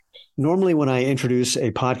Normally when I introduce a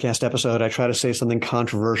podcast episode, I try to say something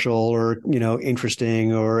controversial or,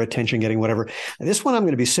 interesting or attention getting, whatever. This one, I'm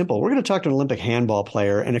going to be simple. We're going to talk to an Olympic handball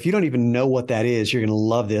player. And if you don't even know what that is, you're going to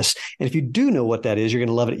love this. And if you do know what that is, you're going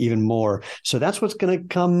to love it even more. So that's what's going to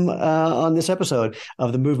come on this episode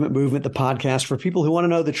of the Movement, the podcast for people who want to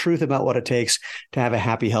know the truth about what it takes to have a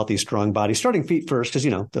happy, healthy, strong body, starting feet first, because,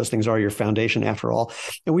 those things are your foundation after all.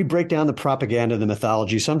 And we break down the propaganda, the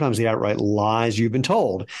mythology, sometimes the outright lies you've been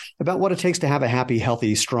told about what it takes to have a happy,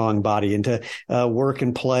 healthy, strong body and to work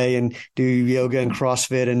and play and do yoga and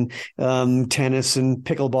CrossFit and tennis and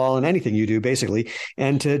pickleball and anything you do, basically,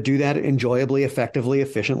 and to do that enjoyably, effectively,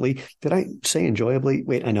 efficiently. Did I say enjoyably?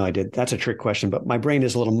 Wait, I know I did. That's a trick question, but my brain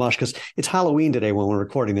is a little mush because it's Halloween today when we're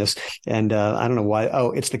recording this. And I don't know why.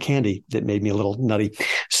 Oh, it's the candy that made me a little nutty.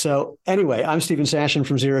 So anyway, I'm Stephen Sashin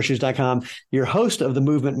from ZeroShoes.com, your host of the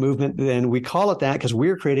Movement. And we call it that because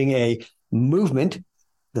we're creating a movement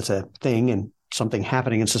that's a thing and something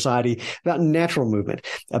happening in society about natural movement,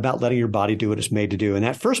 about letting your body do what it's made to do. And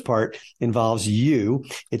that first part involves you.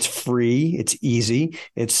 It's free. It's easy.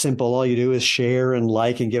 It's simple. All you do is share and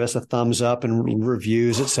like and give us a thumbs up and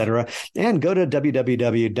reviews, etc. And go to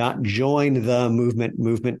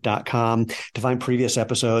www.jointhemovementmovement.com to find previous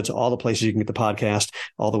episodes, all the places you can get the podcast,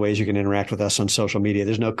 all the ways you can interact with us on social media.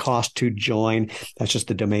 There's no cost to join. That's just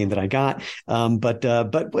the domain that I got. But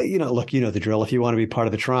look, the drill. If you want to be part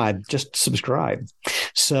of the tribe, just subscribe.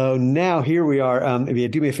 So now here we are. If you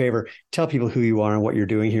do me a favor, tell people who you are and what you're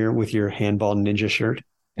doing here with your handball ninja shirt.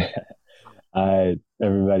 Hi,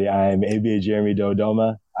 everybody. I'm ABA Jeremy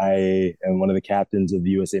Dodoma. I am one of the captains of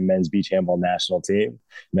the USA Men's Beach Handball National Team.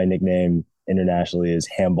 My nickname internationally is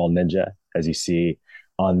Handball Ninja, as you see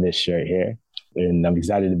on this shirt here. And I'm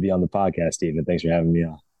excited to be on the podcast, Stephen. Thanks for having me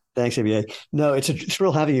on. Thanks, ABA. No, it's a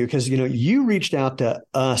thrill having you because, you reached out to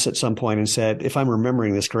us at some point and said, if I'm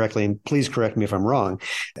remembering this correctly, and please correct me if I'm wrong.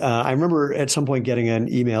 I remember at some point getting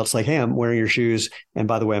an email. It's like, hey, I'm wearing your shoes. And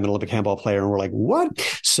by the way, I'm an Olympic handball player. And we're like, what?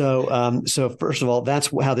 So first of all, that's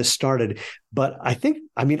how this started. But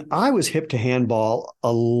I was hip to handball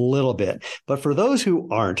a little bit. But for those who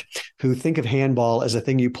aren't, who think of handball as a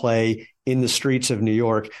thing you play in the streets of New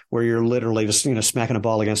York, where you're literally just, smacking a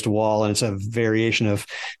ball against a wall. And it's a variation of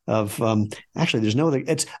actually, there's no other,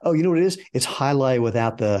 you know what it is? It's highlight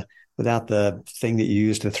without the thing that you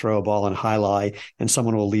use to throw a ball in highlight. And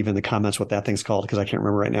someone will leave in the comments what that thing's called, because I can't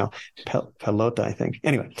remember right now. Pelota, I think.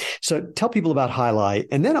 Anyway, so tell people about highlight,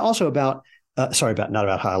 and then also about, not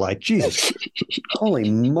about highlight. Jesus,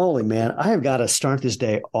 holy moly, man. I have got to start this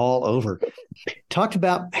day all over. Talked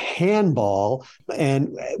about handball,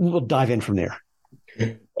 and we'll dive in from there.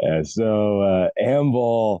 Yeah, so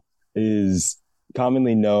handball is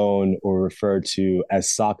commonly known or referred to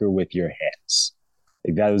as soccer with your hands.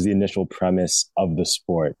 Like, that was the initial premise of the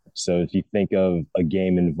sport. So if you think of a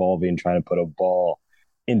game involving trying to put a ball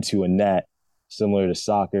into a net, similar to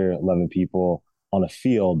soccer, 11 people on a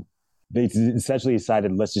field, they essentially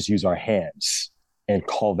decided, let's just use our hands and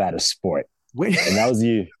call that a sport. And that was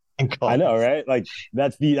I know, right? Like,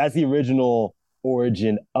 that's the original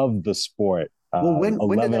origin of the sport. When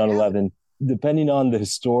 11 on 11. Depending on the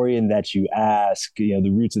historian that you ask, the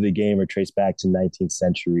roots of the game are traced back to 19th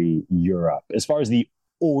century Europe. As far as the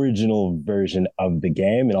original version of the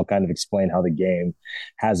game, and I'll kind of explain how the game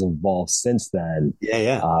has evolved since then.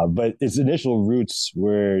 Yeah. But its initial roots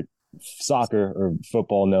were soccer, or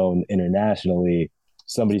football known internationally.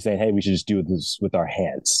 Somebody saying, hey, we should just do this with our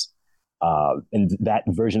hands. And that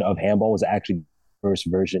version of handball was actually the first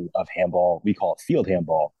version of handball. We call it field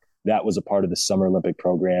handball. That was a part of the Summer Olympic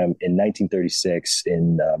program in 1936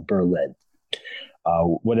 in Berlin.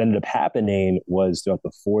 What ended up happening was throughout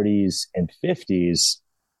the 40s and 50s,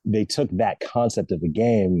 they took that concept of the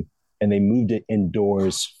game and they moved it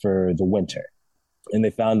indoors for the winter. And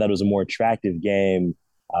they found that it was a more attractive game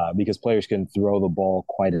because players can throw the ball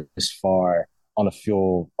quite as far on a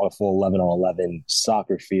full 11 on 11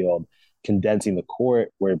 soccer field, condensing the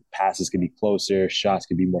court where passes could be closer, shots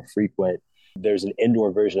could be more frequent. There's an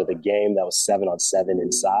indoor version of the game that was 7 on 7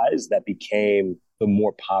 in size that became the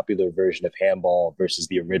more popular version of handball versus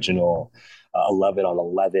the original 11 on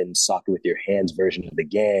 11 soccer with your hands version of the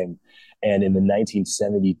game. And in the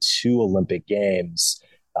 1972 Olympic Games,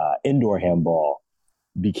 indoor handball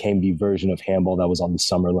became the version of handball that was on the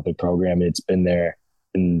Summer Olympic program. And it's been there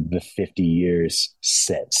in the 50 years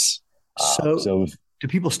since. So do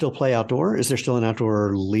people still play outdoor? Is there still an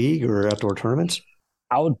outdoor league or outdoor tournaments?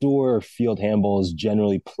 Outdoor field handball is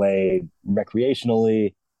generally played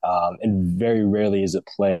recreationally, and very rarely is it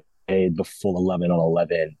played the full 11 on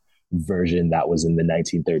 11 version that was in the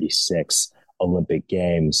 1936 Olympic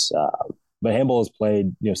Games. But handball is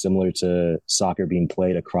played, similar to soccer being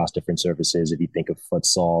played across different surfaces. If you think of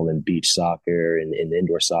futsal and beach soccer and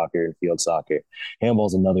indoor soccer and field soccer, handball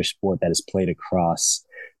is another sport that is played across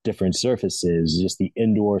different surfaces. Just the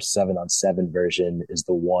indoor 7-on-7 version is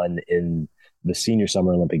the one in the senior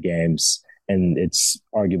Summer Olympic Games, and it's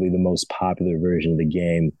arguably the most popular version of the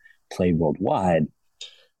game played worldwide.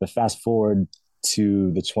 But fast forward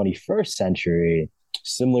to the 21st century,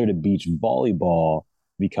 similar to beach volleyball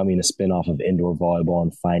becoming a spinoff of indoor volleyball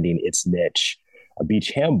and finding its niche,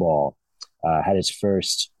 beach handball had its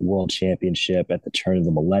first world championship at the turn of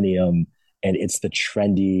the millennium, and it's the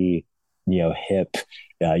trendy, hip,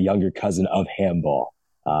 younger cousin of handball.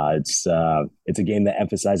 It's a game that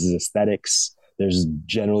emphasizes aesthetics. There's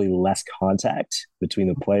generally less contact between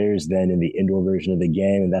the players than in the indoor version of the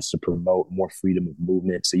game, and that's to promote more freedom of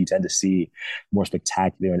movement. So you tend to see more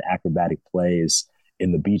spectacular and acrobatic plays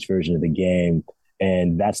in the beach version of the game.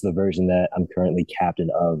 And that's the version that I'm currently captain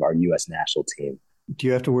of our U.S. national team. Do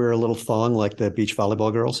you have to wear a little thong like the beach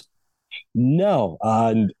volleyball girls? No,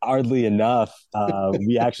 oddly enough,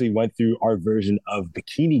 we actually went through our version of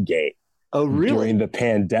Bikini Gate. Oh, really? During the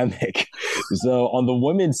pandemic. So on the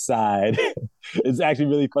women's side, it's actually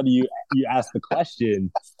really funny you asked the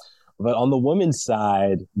question, but on the women's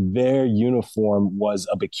side, their uniform was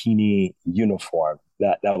a bikini uniform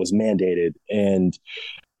that was mandated. And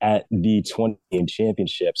at the 20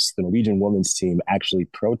 championships, the Norwegian women's team actually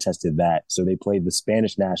protested that. So they played the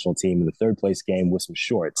Spanish national team in the third place game with some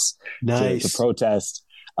shorts to protest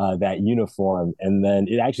that uniform. And then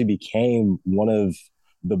it actually became one of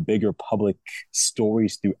the bigger public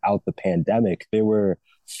stories throughout the pandemic. There were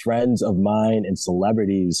friends of mine and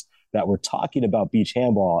celebrities that were talking about beach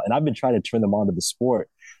handball, and I've been trying to turn them on to the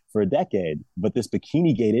sport for a decade. But this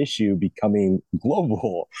Bikini Gate issue becoming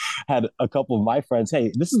global had a couple of my friends,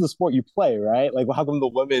 hey, this is the sport you play, right? Like, well, how come the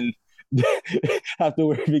women have to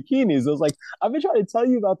wear bikinis? I was like, I've been trying to tell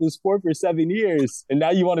you about this sport for 7 years, and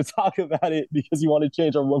now you want to talk about it because you want to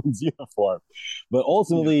change our women's uniform. But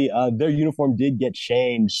ultimately, their uniform did get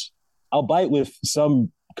changed, albeit with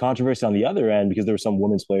some controversy on the other end, because there were some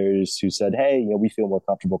women's players who said, hey, we feel more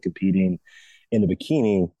comfortable competing in a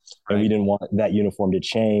bikini, and we didn't want that uniform to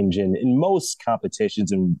change. And in most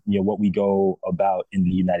competitions, and what we go about in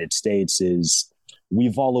the United States is we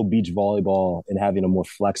follow beach volleyball, and having a more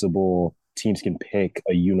flexible, teams can pick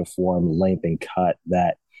a uniform length and cut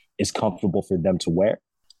that is comfortable for them to wear.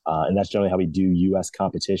 And that's generally how we do U.S.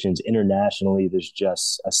 competitions. Internationally, there's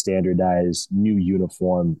just a standardized new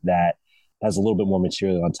uniform that has a little bit more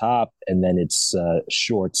material on top, and then it's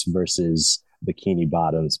shorts versus bikini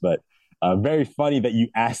bottoms. But very funny that you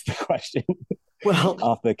asked the question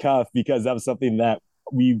off the cuff, because that was something that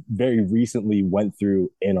we very recently went through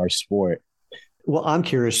in our sport. Well, I'm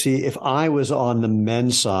curious. See, if I was on the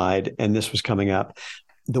men's side and this was coming up,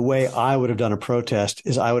 the way I would have done a protest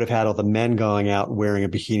is I would have had all the men going out wearing a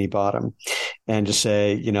bikini bottom and just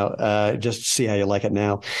say, just see how you like it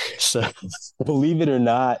now. So, believe it or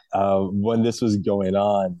not, when this was going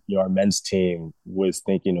on, our men's team was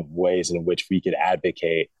thinking of ways in which we could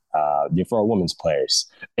advocate for our women's players.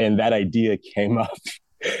 And that idea came up.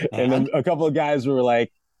 And then a couple of guys were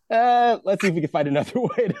like, let's see if we can find another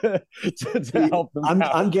way to help them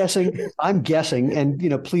out. I'm guessing,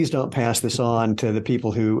 and please don't pass this on to the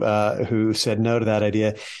people who said no to that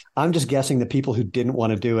idea. I'm just guessing the people who didn't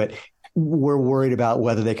want to do it were worried about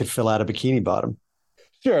whether they could fill out a bikini bottom.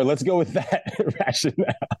 Sure, let's go with that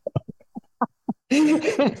rationale.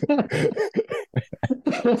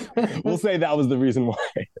 We'll say that was the reason why.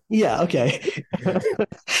 Yeah, okay.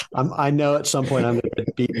 I know at some point I'm going to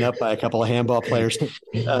get beaten up by a couple of handball players.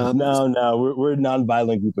 No, we're a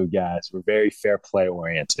non-violent group of guys. We're very fair play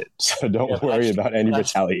oriented, so don't worry about any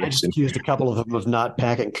retaliation. I just accused a couple of them of not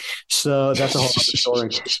packing, so that's a whole other story.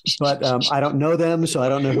 But I don't know them, so I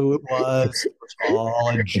don't know who it was. It was all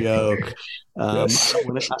a joke. Yes.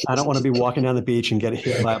 I don't want to be walking down the beach and get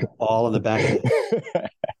hit by a ball in the back of the head.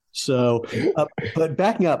 So, but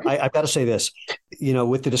backing up, I've got to say this,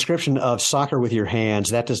 with the description of soccer with your hands,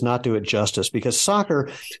 that does not do it justice, because soccer,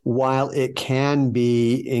 while it can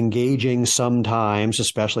be engaging sometimes,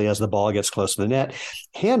 especially as the ball gets close to the net,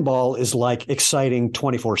 handball is like exciting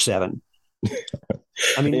 24/7.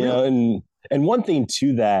 I mean, really. And one thing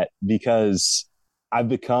to that, because I've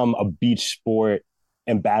become a beach sport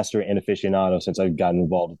ambassador and aficionado since I've gotten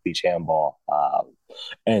involved with beach handball.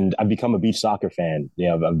 And I've become a beach soccer fan.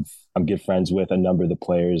 I'm good friends with a number of the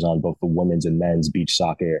players on both the women's and men's beach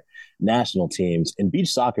soccer national teams. And beach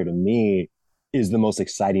soccer, to me, is the most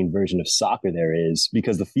exciting version of soccer there is,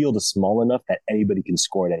 because the field is small enough that anybody can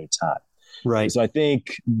score at any time. Right. So I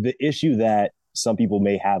think the issue that some people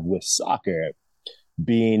may have with soccer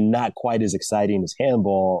being not quite as exciting as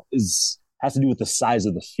handball has to do with the size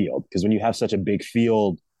of the field. Because when you have such a big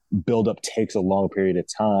field, buildup takes a long period of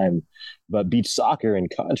time. But beach soccer, in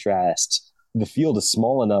contrast, the field is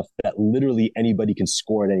small enough that literally anybody can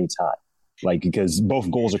score at any time. Like, because both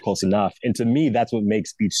goals are close enough. And to me, that's what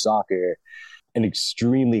makes beach soccer an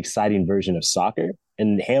extremely exciting version of soccer.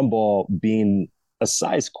 And handball being a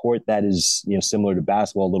size court that is, similar to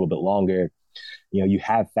basketball, a little bit longer. You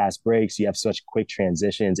have fast breaks, you have such quick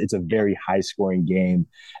transitions. It's a very high scoring game,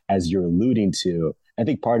 as you're alluding to. I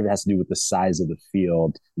think part of it has to do with the size of the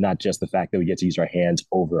field, not just the fact that we get to use our hands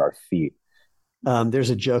over our feet. There's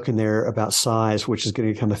a joke in there about size, which is going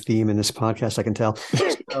to become a theme in this podcast, I can tell.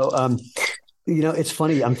 So, it's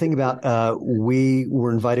funny. I'm thinking about we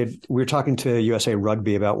were talking to USA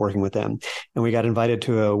Rugby about working with them, and we got invited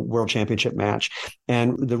to a world championship match.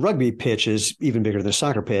 And the rugby pitch is even bigger than the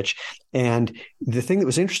soccer pitch. And the thing that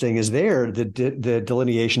was interesting is the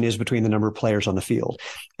delineation is between the number of players on the field.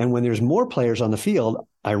 And when there's more players on the field,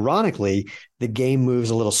 ironically, the game moves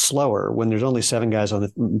a little slower. When there's only 7 guys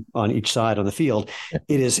on each side on the field,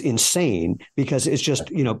 it is insane because it's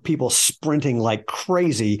just, people sprinting like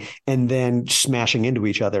crazy and then smashing into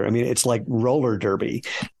each other. I mean, it's like roller derby.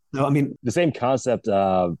 No, I mean, the same concept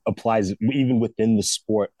applies even within the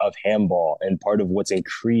sport of handball. And part of what's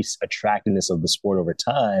increased attractiveness of the sport over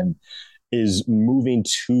time is moving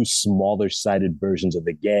to smaller sided versions of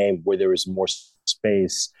the game where there is more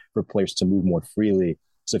space for players to move more freely.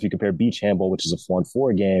 So if you compare beach handball, which is a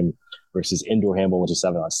 4-on-4 game, versus indoor handball, which is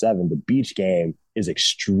 7-on-7, the beach game is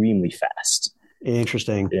extremely fast.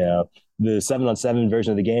 Interesting. Yeah. The 7-on-7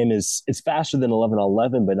 version of the game it's faster than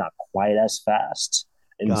 11-on-11, but not quite as fast.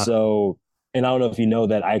 And so, and I don't know if you know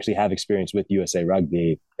that I actually have experience with USA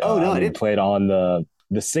Rugby. Oh, no, I didn't. Played on the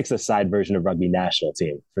 6-a-side version of rugby national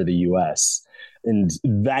team for the US. And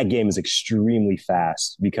that game is extremely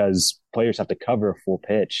fast because players have to cover a full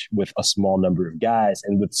pitch with a small number of guys.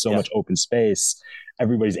 And with so much open space,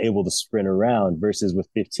 everybody's able to sprint around versus with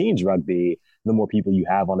 15s rugby, the more people you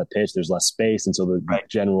have on the pitch, there's less space. And so the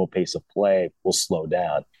general pace of play will slow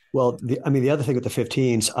down. Well, the other thing with the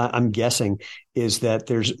 15s, I'm guessing, is that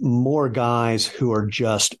there's more guys who are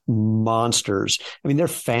just monsters. I mean, they're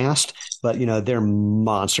fast, but, they're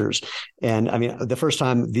monsters. And I mean, the first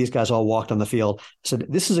time these guys all walked on the field, I said,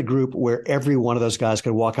 this is a group where every one of those guys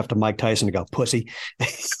could walk up to Mike Tyson and go, pussy.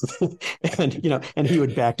 and he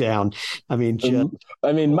would back down. I mean,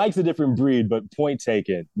 Mike's a different breed, but point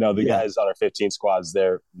taken. No, the guys on our 15 squads,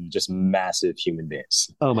 they're just massive human beings.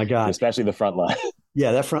 Oh, my God. Especially the front line.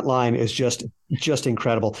 Yeah, that front line is just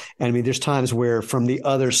incredible. And I mean, there's times where from the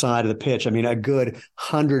other side of the pitch, I mean, a good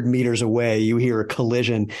 100 meters away, you hear a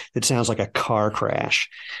collision that sounds like a car crash.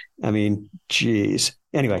 I mean, geez.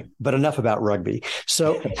 Anyway, but enough about rugby.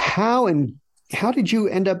 So how did you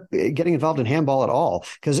end up getting involved in handball at all?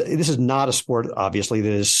 Because this is not a sport, obviously,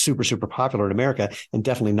 that is super, super popular in America, and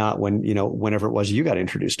definitely not whenever it was you got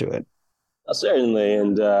introduced to it. Certainly.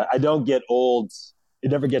 And I don't get old. It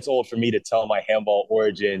never gets old for me to tell my handball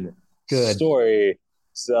origin story.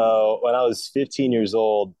 So when I was 15 years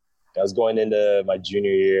old, I was going into my junior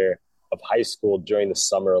year of high school during the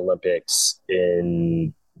Summer Olympics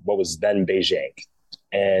in what was then Beijing.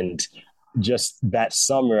 And just that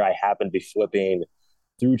summer, I happened to be flipping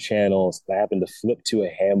through channels. I happened to flip to a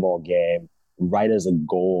handball game right as a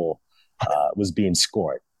goal was being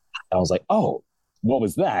scored. I was like, oh, what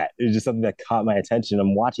was that? It was just something that caught my attention.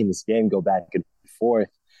 I'm watching this game go back and forth,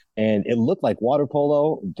 and it looked like water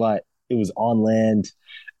polo, but it was on land.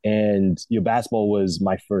 And basketball was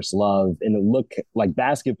my first love, and it looked like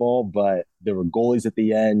basketball, but there were goalies at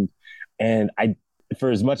the end. And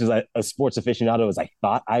for as much as a sports aficionado as I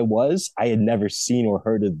thought I was, I had never seen or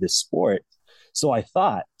heard of this sport. So I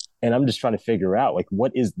thought, and I'm just trying to figure out, like,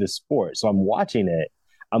 what is this sport? So I'm watching it.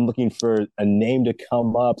 I'm looking for a name to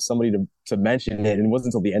come up, somebody to mention it. And it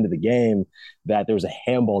wasn't until the end of the game that there was a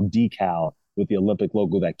handball decal with the Olympic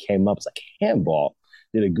logo that came up. It's like, handball.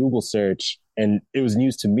 Did a Google search, and it was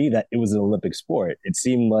news to me that it was an Olympic sport. It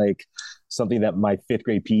seemed like something that my 5th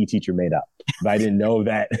grade PE teacher made up. But I didn't know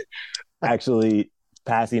that actually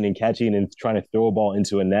passing and catching and trying to throw a ball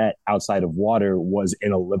into a net outside of water was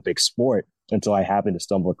an Olympic sport until I happened to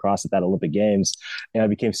stumble across it at Olympic Games. And I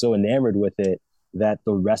became so enamored with it that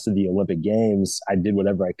the rest of the Olympic Games, I did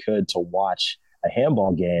whatever I could to watch a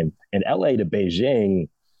handball game. And LA to Beijing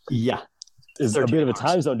is a bit of a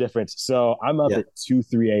time zone difference. So I'm up at 2,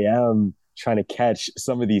 3 a.m. trying to catch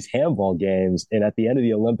some of these handball games. And at the end of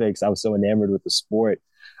the Olympics, I was so enamored with the sport.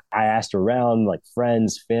 I asked around, like,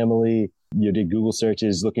 friends, family, did Google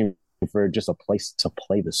searches looking for just a place to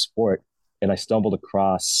play the sport. and I stumbled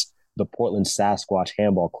across the Portland Sasquatch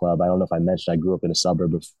Handball Club. I don't know if I mentioned I grew up in a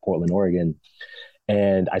suburb of Portland, Oregon.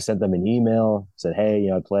 And I sent them an email, said, hey,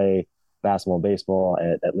 I play basketball and baseball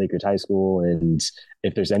at Lakers High School. And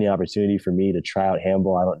if there's any opportunity for me to try out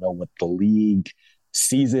handball, I don't know what the league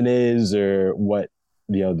season is or what,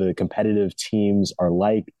 the competitive teams are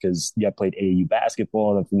like, because I played AAU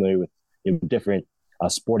basketball and I'm familiar with different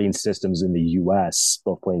sporting systems in the U.S.,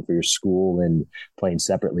 both playing for your school and playing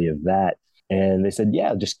separately of that. And they said,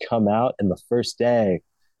 yeah, just come out. And the first day,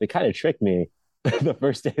 they kind of tricked me the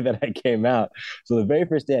first day that I came out. So the very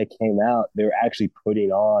first day I came out, they were actually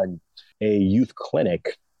putting on a youth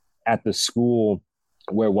clinic at the school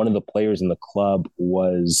where one of the players in the club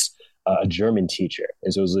was a German teacher.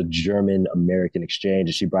 And so it was a German American exchange.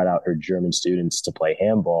 And she brought out her German students to play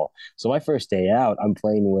handball. So my first day out, I'm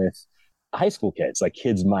playing with high school kids, like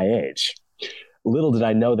kids my age. Little did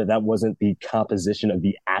I know that that wasn't the composition of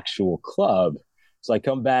the actual club. So I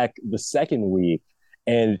come back the second week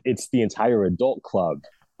and it's the entire adult club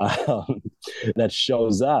that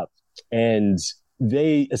shows up. And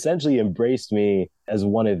they essentially embraced me as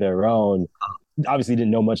one of their own. Obviously didn't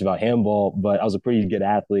know much about handball, but I was a pretty good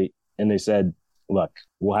athlete. And they said, look,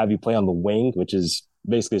 we'll have you play on the wing, which is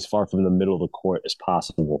basically as far from the middle of the court as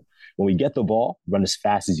possible. When we get the ball, run as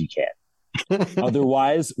fast as you can.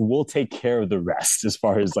 Otherwise, we'll take care of the rest as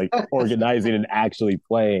far as like organizing and actually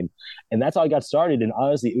playing. And that's how I got started. And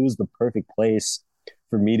honestly, it was the perfect place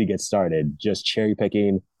for me to get started, just cherry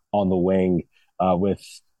picking on the wing with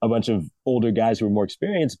a bunch of older guys who were more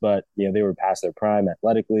experienced, but they were past their prime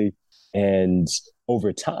athletically. And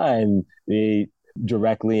over time, they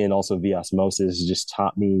directly and also via osmosis just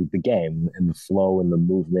taught me the game and the flow and the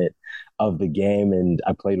movement of the game. And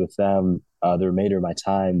I played with them the remainder of my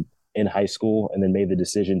time in high school, and then made the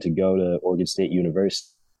decision to go to Oregon State University,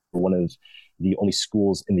 one of the only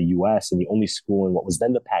schools in the U.S. and the only school in what was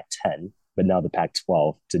then the Pac-10, but now the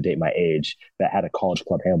Pac-12, to date my age, that had a college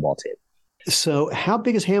club handball team. So how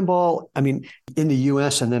big is handball, in the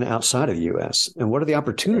U.S. and then outside of the U.S.? And what are the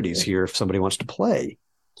opportunities here if somebody wants to play?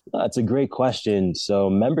 That's a great question. So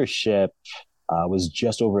membership was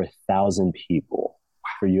just over 1,000 people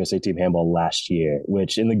for USA Team Handball last year,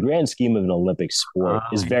 which in the grand scheme of an Olympic sport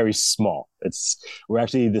is very small. We're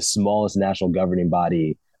actually the smallest national governing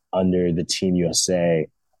body under the Team USA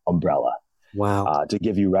umbrella. Wow. To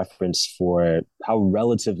give you reference for how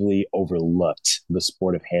relatively overlooked the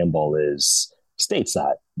sport of handball is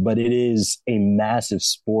stateside, but it is a massive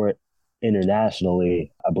sport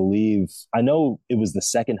internationally. I know it was the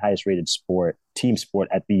second highest rated team sport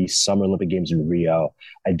at the Summer Olympic Games in Rio.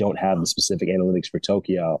 I don't have the specific analytics for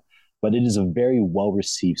Tokyo, but it is a very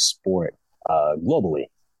well-received sport globally.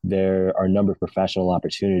 There are a number of professional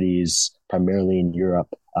opportunities, primarily in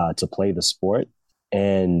Europe, to play the sport.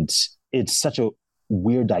 And it's such a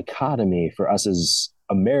weird dichotomy for us as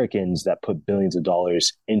Americans that put billions of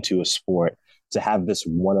dollars into a sport to have this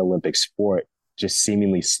one Olympic sport just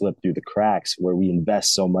seemingly slip through the cracks, where we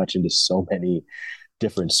invest so much into so many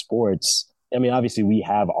different sports. Obviously we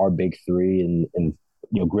have our big three in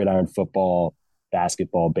gridiron football,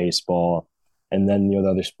 basketball, baseball, and then the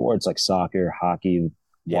other sports like soccer, hockey,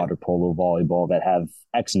 water polo, volleyball that have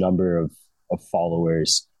X number of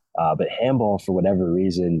followers. But handball, for whatever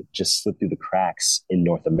reason, just slipped through the cracks in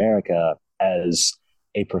North America as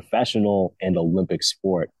a professional and Olympic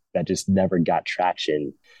sport that just never got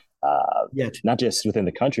traction. Yet, not just within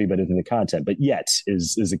the country, but within the content. But yet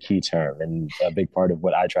is a key term, and a big part of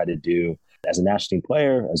what I try to do as a national team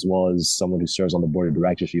player, as well as someone who serves on the board of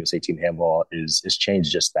directors for USA Team Handball, is change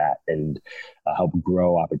just that and help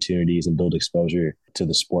grow opportunities and build exposure to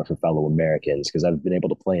the sport for fellow Americans. Because I've been able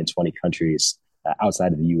to play in 20 countries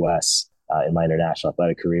outside of the U.S. In my international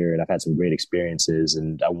athletic career, and I've had some great experiences,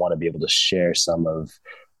 and I want to be able to share some of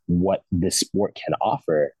what this sport can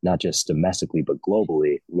offer, not just domestically, but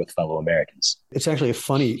globally with fellow Americans. It's actually a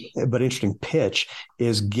funny but interesting pitch,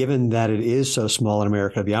 is given that it is so small in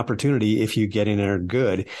America, the opportunity, if you get in and are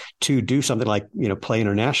good, to do something like, play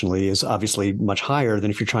internationally is obviously much higher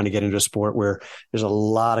than if you're trying to get into a sport where there's a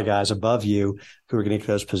lot of guys above you who are going to get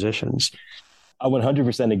those positions. I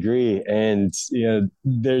 100% agree. And,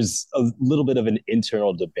 there's a little bit of an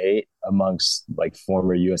internal debate amongst like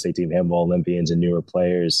former USA Team Handball Olympians and newer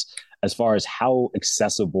players as far as how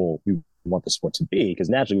accessible we want the sport to be. Because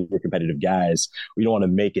naturally we're competitive guys. We don't want to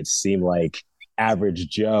make it seem like average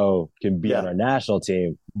Joe can be on our national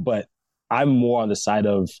team. But I'm more on the side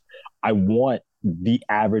of, I want the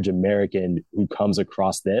average American who comes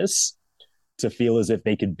across this to feel as if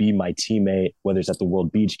they could be my teammate, whether it's at the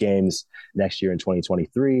World Beach Games next year in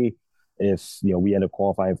 2023, if we end up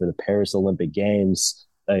qualifying for the Paris Olympic Games,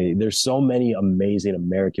 There's so many amazing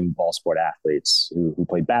American ball sport athletes who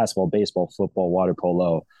play basketball, baseball, football, water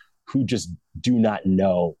polo, who just do not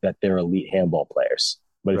know that they're elite handball players.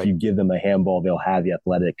 But if Right. you give them a handball, they'll have the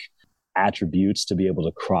athletic attributes to be able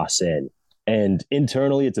to cross in. And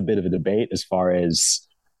internally, it's a bit of a debate as far as,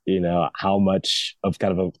 how much of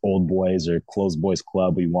kind of an old boys or closed boys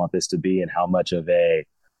club we want this to be, and how much of a,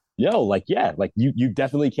 you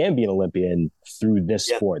definitely can be an Olympian through this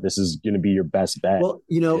Yeah. sport. This is going to be your best bet Well,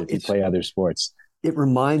 if you play other sports. it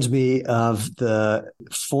reminds me of the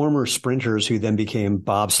former sprinters who then became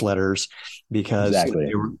bobsledders because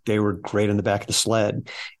Exactly. they were great in the back of the sled.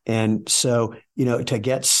 And so, to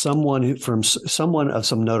get someone of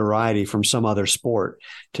some notoriety from some other sport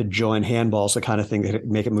to join handball is the kind of thing that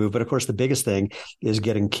make it move. But of course, the biggest thing is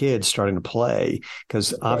getting kids starting to play,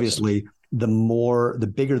 because obviously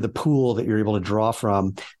the bigger the pool that you're able to draw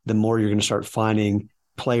from, the more you're going to start finding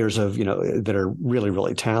players that are really,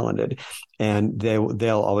 really talented, and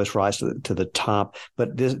they'll always rise to the top.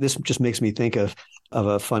 But this just makes me think of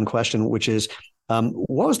a fun question, which is,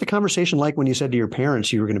 what was the conversation like when you said to your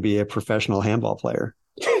parents you were going to be a professional handball player?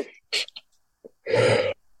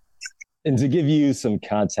 And to give you some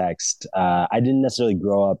context, I didn't necessarily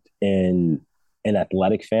grow up in an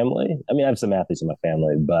athletic family. I mean, I have some athletes in my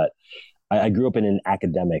family, but I grew up in an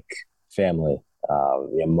academic family.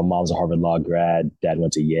 My mom's a Harvard Law grad. Dad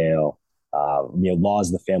went to Yale. Law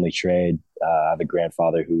is the family trade. I have a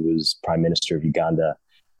grandfather who was Prime Minister of Uganda.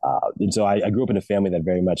 And so I grew up in a family that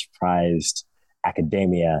very much prized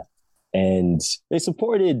academia, and they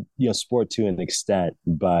supported, sport to an extent.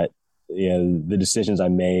 But, the decisions I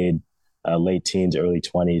made late teens, early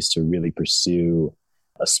 20s to really pursue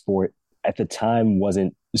a sport at the time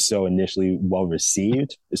wasn't so initially well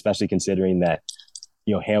received, especially considering that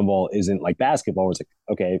handball isn't like basketball, where it's like,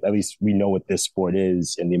 okay, at least we know what this sport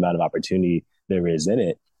is and the amount of opportunity there is in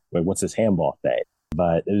it. Like, what's this handball thing?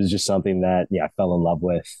 But it was just something that, I fell in love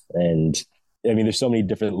with. And I mean, there's so many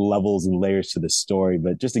different levels and layers to the story,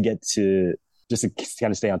 but just to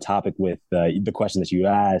kind of stay on topic with the question that you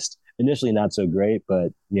asked, initially not so great,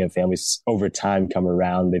 but, families over time come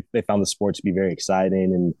around. They found the sport to be very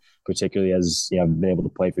exciting. And particularly as, I've been able to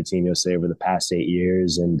play for Team USA over the past 8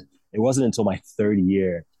 years. And it wasn't until my third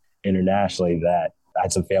year internationally that I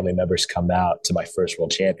had some family members come out to my first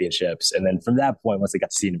World Championships. And then from that point, once they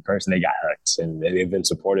got to see it in person, they got hooked, and they've been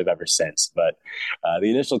supportive ever since. But the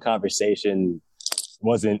initial conversation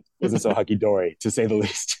wasn't so hunky-dory, to say the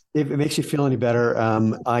least. If it makes you feel any better,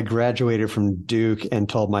 I graduated from Duke and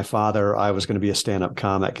told my father I was going to be a stand-up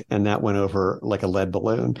comic, and that went over like a lead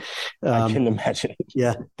balloon. I can imagine.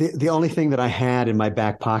 Yeah. The only thing that I had in my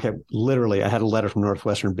back pocket, literally, I had a letter from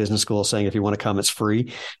Northwestern Business School saying, if you want to come, it's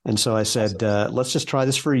free. And so I said, let's just try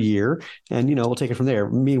this for a year, and, we'll take it from there.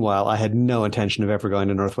 Meanwhile, I had no intention of ever going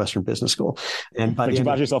to Northwestern Business School. And but you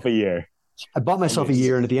bought yourself a year. I bought myself a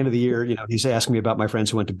year, and at the end of the year, he's asking me about my friends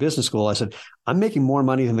who went to business school. I said, I'm making more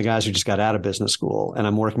money than the guys who just got out of business school, and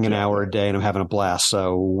I'm working an hour a day, and I'm having a blast.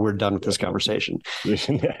 So we're done with this conversation.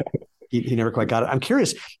 He never quite got it. I'm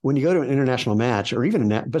curious, when you go to an international match, or even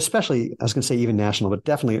but especially, I was going to say even national, but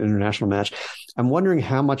definitely an international match, I'm wondering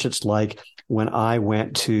how much it's like when I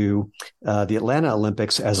went to the Atlanta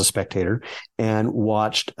Olympics as a spectator and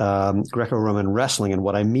watched Greco-Roman wrestling. And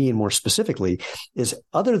what I mean more specifically is,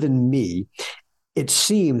 other than me, it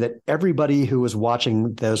seemed that everybody who was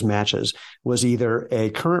watching those matches was either a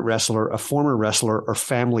current wrestler, a former wrestler, or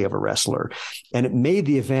family of a wrestler. And it made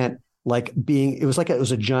the event it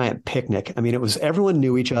was a giant picnic. I mean, everyone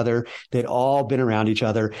knew each other. They'd all been around each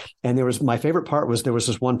other. And my favorite part was there was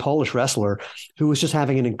this one Polish wrestler who was just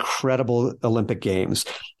having an incredible Olympic Games.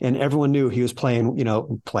 And everyone knew he was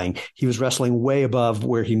he was wrestling way above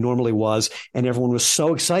where he normally was. And everyone was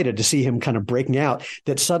so excited to see him kind of breaking out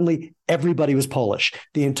that suddenly everybody was Polish.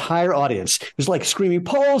 The entire audience was like screaming,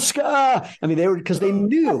 Polska. I mean, because they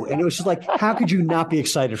knew. And it was just like, how could you not be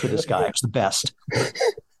excited for this guy? It was the best.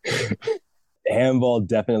 Handball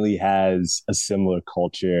definitely has a similar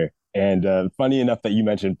culture. And funny enough that you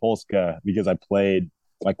mentioned Polska, because I played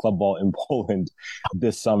my club ball in Poland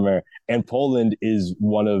this summer. And Poland is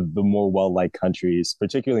one of the more well-liked countries,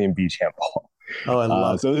 particularly in beach handball. Oh, I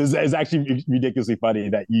love it. So it's actually ridiculously funny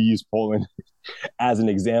that you use Poland as an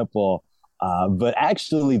example. But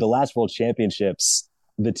actually, the last World Championships,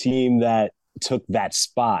 the team that took that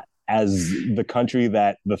spot as the country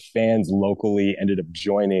that the fans locally ended up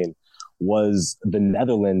joining was the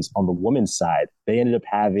Netherlands on the women's side. They ended up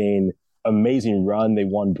having an amazing run. They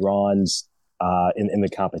won bronze in the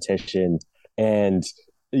competition. And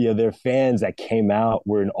their fans that came out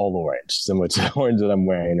were in all orange, similar to the orange that I'm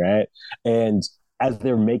wearing, right? And as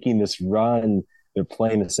they're making this run, They're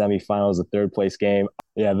playing the semifinals, the third place game.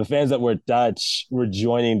 Yeah, the fans that were Dutch were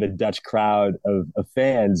joining the Dutch crowd of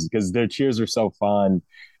fans because their cheers were so fun,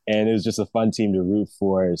 and it was just a fun team to root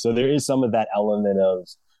for. So there is some of that element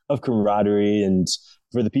of camaraderie, and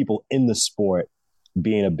for the people in the sport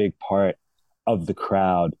being a big part of the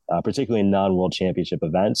crowd, particularly in non-world championship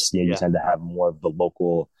events. You know, you tend to have more of the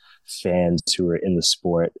local fans who are in the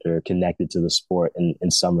sport or connected to the sport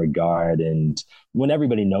in some regard. And when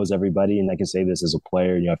everybody knows everybody, and I can say this as a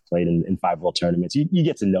player, you know, I've played in 5 world tournaments, you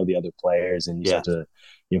get to know the other players and you start to,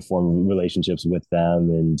 you know, form relationships with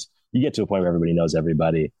them, and you get to a point where everybody knows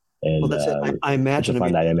everybody. And Well, that's it. I it's a imagine.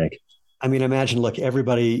 fun dynamic. I mean, imagine, look,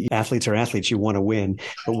 everybody, athletes are athletes, you want to win.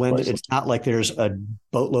 But when it's not like there's a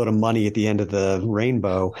boatload of money at the end of the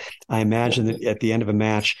rainbow, I imagine that at the end of a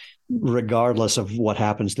match, regardless of what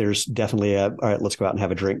happens, there's definitely all right, let's go out and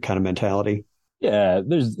have a drink kind of mentality. Yeah,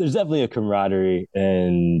 there's definitely a camaraderie,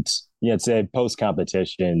 and yeah, I'd say post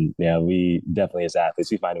competition, yeah, we definitely as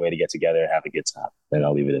athletes we find a way to get together and have a good time. And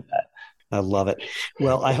I'll leave it at that. I love it.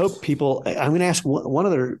 Well, I hope people, I'm going to ask one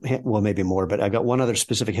other, well, maybe more, but I've got one other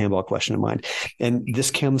specific handball question in mind. And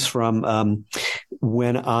this comes from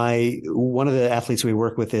one of the athletes we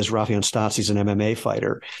work with is Rafael Stotz. He's an MMA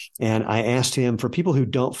fighter. And I asked him, for people who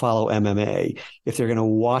don't follow MMA, if they're going to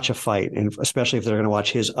watch a fight, and especially if they're going to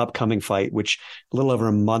watch his upcoming fight, which a little over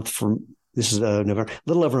a month from, this is November, a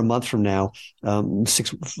little over a month from now,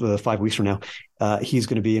 5 weeks from now, he's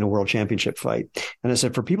going to be in a world championship fight. And I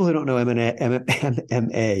said, for people who don't know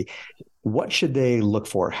MMA, what should they look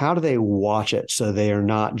for? How do they watch it so they are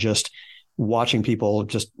not just watching people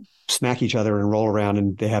just smack each other and roll around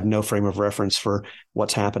and they have no frame of reference for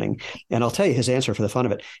what's happening? And I'll tell you his answer for the fun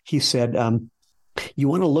of it. He said, you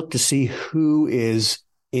want to look to see who is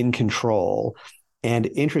in control. And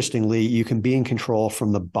interestingly, you can be in control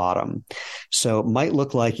from the bottom. So it might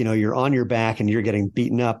look like, you know, you're on your back and you're getting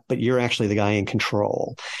beaten up, but you're actually the guy in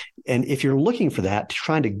control. And if you're looking for that,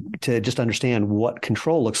 trying to just understand what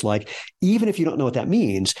control looks like, even if you don't know what that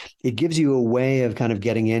means, it gives you a way of kind of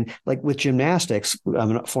getting in. Like with gymnastics,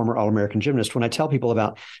 I'm a former All-American gymnast. When I tell people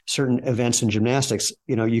about certain events in gymnastics,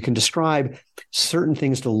 you know, you can describe certain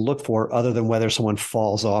things to look for other than whether someone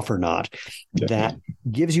falls off or not. Yeah. That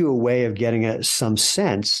gives you a way of getting some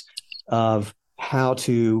sense of how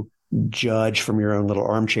to judge from your own little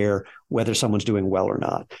armchair whether someone's doing well or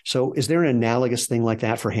not. So is there an analogous thing like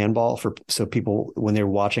that for handball, so people, when they're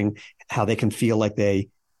watching, how they can feel like they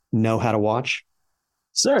know how to watch?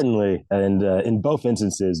 Certainly. And in both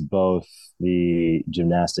instances, both the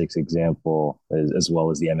gymnastics example as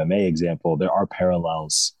well as the MMA example, there are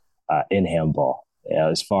parallels in handball.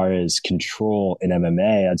 As far as control in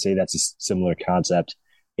MMA, I'd say that's a similar concept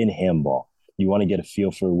in handball. You want to get a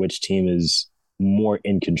feel for which team is more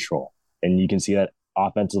in control. And you can see that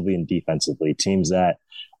offensively and defensively. Teams that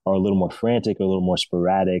are a little more frantic or a little more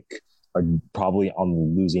sporadic are probably on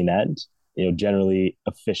the losing end. You know, generally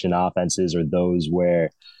efficient offenses are those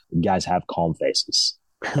where guys have calm faces.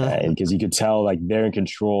 And because you could tell like they're in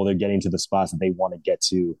control, they're getting to the spots that they want to get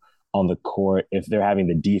to on the court. If they're having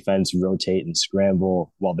the defense rotate and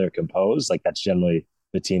scramble while they're composed, like that's generally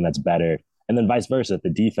the team that's better. And then vice versa, if the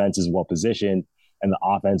defense is well positioned and the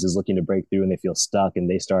offense is looking to break through and they feel stuck and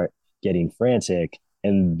they start getting frantic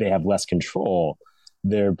and they have less control,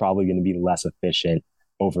 they're probably going to be less efficient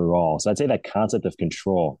overall. So I'd say that concept of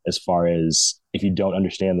control, as far as if you don't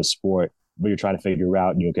understand the sport, but you're trying to figure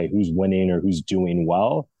out, okay, who's winning or who's doing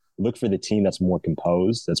well, look for the team that's more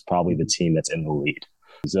composed. That's probably the team that's in the lead.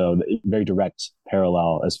 So very direct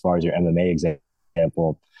parallel as far as your MMA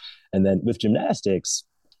example. And then with gymnastics,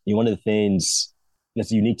 one of the things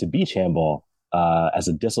that's unique to beach handball as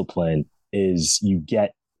a discipline is you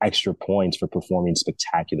get extra points for performing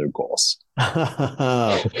spectacular goals.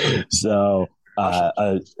 So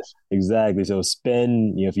exactly. So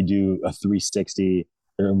spin, if you do a 360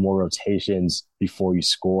 or more rotations before you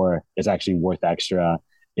score, it's actually worth extra.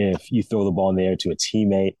 If you throw the ball in the air to a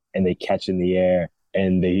teammate and they catch in the air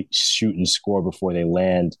and they shoot and score before they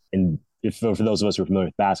land, and if for those of us who are familiar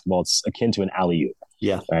with basketball, it's akin to an alley-oop.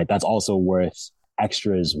 Yeah. Right. That's also worth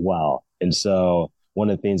extra as well. And so one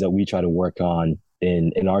of the things that we try to work on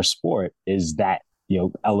in our sport is that,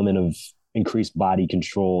 element of increased body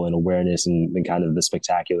control and awareness and kind of the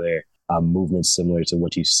spectacular movements similar to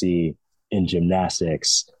what you see in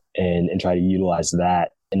gymnastics, and try to utilize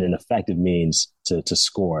that in an effective means to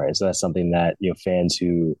score. And so that's something that, fans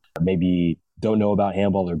who maybe don't know about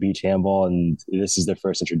handball or beach handball, and this is their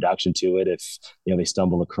first introduction to it, if they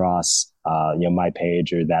stumble across my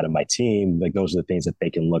page or that of my team, like those are the things that they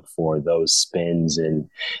can look for, those spins and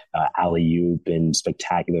alley-oop and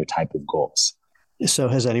spectacular type of goals. So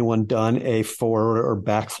has anyone done a forward or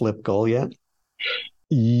backflip goal yet?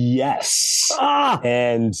 Yes. Ah,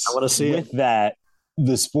 And I want to see it. with that,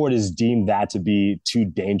 the sport is deemed that to be too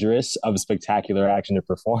dangerous of a spectacular action to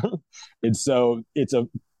perform. And so it's a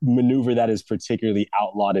maneuver that is particularly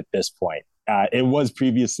outlawed at this point. It was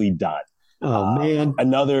previously done. Oh man.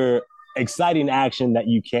 Another exciting action that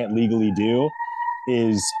you can't legally do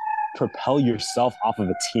is propel yourself off of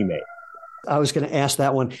a teammate. I was going to ask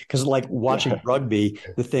that one because, like watching rugby,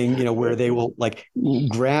 the thing where they will like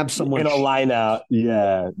grab someone in a line out,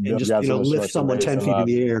 yeah, and just lift someone 10 feet in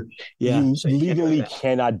the air. Yeah, you so legally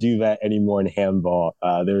cannot do that anymore in handball.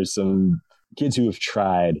 There's some kids who have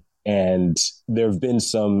tried, and there have been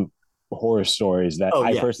some horror stories that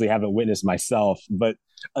I personally haven't witnessed myself, but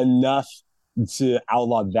enough to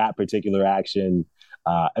outlaw that particular action.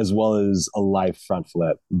 As well as a live front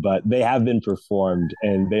flip, but they have been performed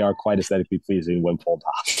and they are quite aesthetically pleasing when pulled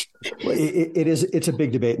off. Well, it's a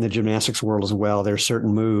big debate in the gymnastics world as well. There are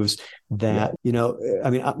certain moves that, I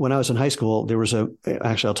mean, when I was in high school, there was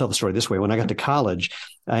actually, I'll tell the story this way. When I got to college,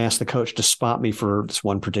 I asked the coach to spot me for this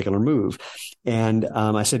one particular move. And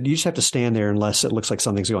I said, you just have to stand there unless it looks like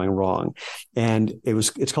something's going wrong. And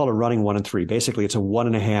it's called a running 1 and 3. Basically, it's a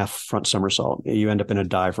 1.5 front somersault. You end up in a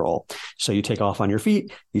dive roll. So you take off on your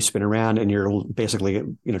feet, you spin around, and you're basically,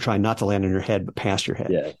 trying not to land on your head, but past your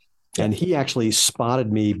head. Yeah. And he actually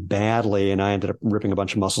spotted me badly, and I ended up ripping a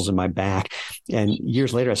bunch of muscles in my back. And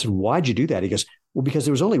years later, I said, why'd you do that? He goes, well, because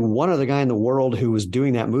there was only one other guy in the world who was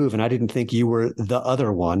doing that move, and I didn't think you were the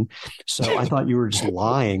other one. So I thought you were just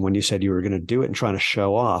lying when you said you were going to do it and trying to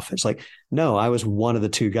show off. It's like, no, I was one of the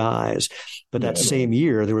two guys. But that same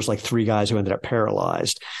year, there was like 3 guys who ended up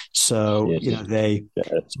paralyzed. So,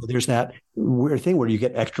 so there's that weird thing where you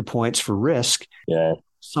get extra points for risk. Yeah.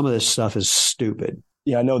 Some of this stuff is stupid.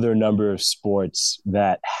 Yeah, I know there are a number of sports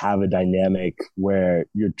that have a dynamic where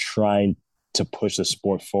you're trying to push the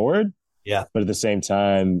sport forward. Yeah. But at the same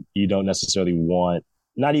time, you don't necessarily want,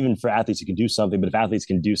 not even for athletes who can do something, but if athletes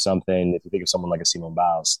can do something, if you think of someone like a Simone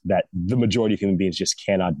Biles, that the majority of human beings just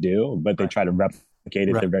cannot do, but they try to replicate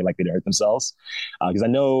it, they're very likely to hurt themselves. Because I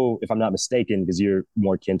know, if I'm not mistaken, because you're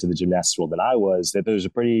more akin to the gymnastics world than I was, that there's a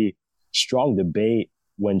pretty strong debate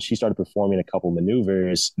when she started performing a couple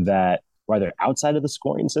maneuvers that were either outside of the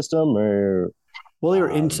scoring system or... Well, they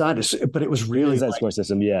were inside, but it was really... Inside the scoring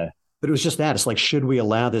system, yeah. But it was just that. It's like, should we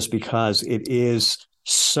allow this because it is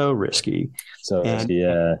so risky? Risky,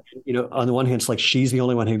 yeah. On the one hand, it's like she's the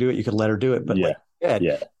only one who can do it. You could let her do it. But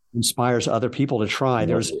inspires other people to try.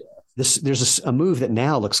 There's a move that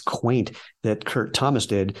now looks quaint that Kurt Thomas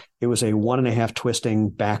did. It was a 1.5 twisting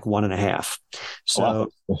back 1.5. So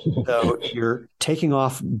you're taking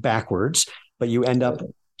off backwards, but you end up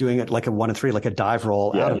doing it like a 1 and 3, like a dive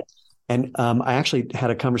roll out of it. And I actually had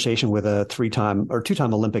a conversation with a 3-time or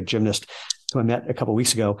 2-time Olympic gymnast who I met a couple of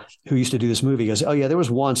weeks ago who used to do this move. He goes, oh yeah, there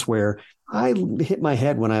was once where I hit my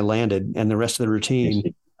head when I landed, and the rest of the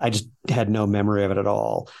routine, I just had no memory of it at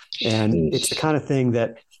all. And it's the kind of thing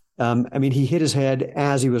that, he hit his head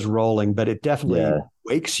as he was rolling, but it definitely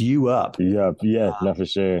wakes you up. Yeah, not for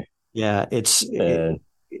sure. Yeah, it's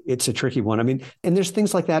a tricky one. And there's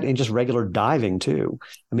things like that in just regular diving too.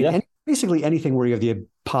 Basically anything where you have the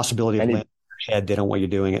possibility of landing on your head, they don't want you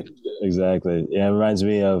doing it. Exactly. Yeah, it reminds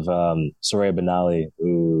me of Soraya Benali,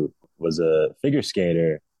 who was a figure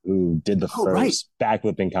skater who did the first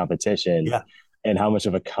backflipping competition, and how much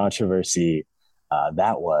of a controversy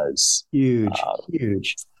that was. Huge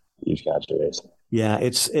controversy. Yeah,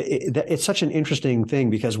 it's such an interesting thing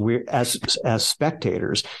because we're as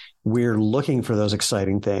spectators, we're looking for those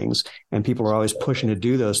exciting things, and people are always pushing to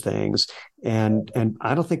do those things. And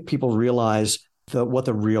I don't think people realize what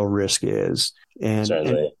the real risk is.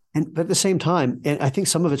 But at the same time, and I think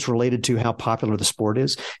some of it's related to how popular the sport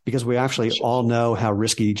is, because we actually all know how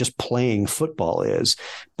risky just playing football is.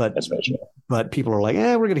 But people are like,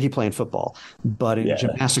 we're going to keep playing football. But in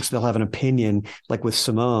gymnastics, they'll have an opinion, like with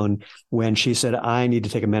Simone, when she said, I need to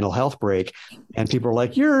take a mental health break. And people are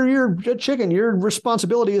like, you're a chicken. Your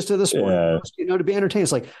responsibility is to the sport, to be entertained.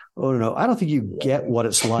 It's like, oh, no, I don't think you get what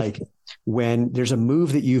it's like when there's a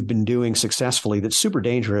move that you've been doing successfully that's super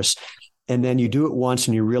dangerous. And then you do it once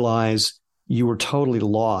and you realize you were totally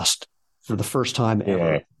lost for the first time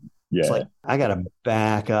ever. It's like, I got to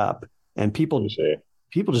back up. And people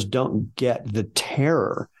just don't get the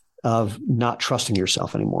terror of not trusting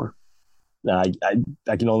yourself anymore. I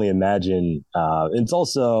can only imagine. It's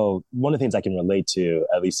also one of the things I can relate to,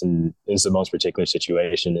 at least in Simone's particular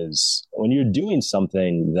situation, is when you're doing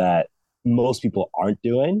something that most people aren't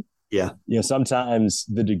doing, Yeah. Sometimes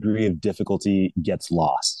the degree of difficulty gets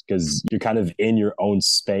lost because you're kind of in your own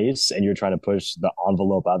space and you're trying to push the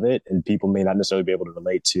envelope of it. And people may not necessarily be able to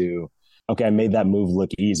relate to, okay, I made that move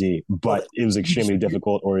look easy, Well, but it was extremely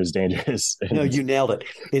difficult or is dangerous. no, And you nailed it.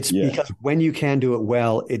 It's yeah, because when you can do it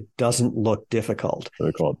well, it doesn't look difficult.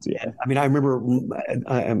 difficult. Yeah. And I mean, I remember,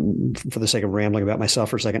 for the sake of rambling about myself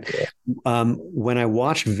for a second, Yeah. when I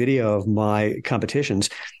watched video of my competitions,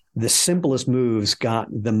 the simplest moves got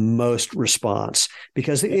the most response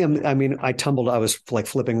because I mean, I was like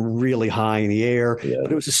flipping really high in the air, Yeah.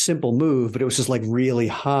 but it was a simple move, but it was just like really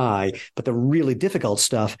high. But the really difficult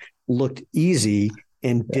stuff looked easy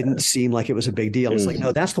and didn't seem like it was a big deal. It's like,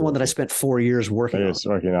 no, that's the one that I spent 4 years working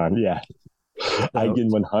on. Yeah. I So, can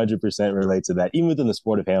 100% relate to that. Even within the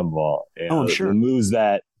sport of handball, I'm the sure. moves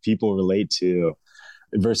that people relate to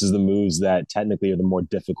versus the moves that technically are the more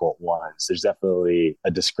difficult ones. There's definitely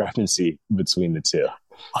a discrepancy between the two.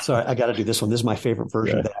 Sorry, I got to do this one. This is my favorite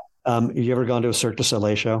version Yeah. of that. You ever gone to a Cirque du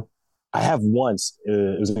Soleil show? I have once.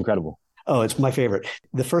 It was incredible. Oh, it's my favorite.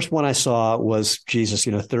 The first one I saw was, Jesus,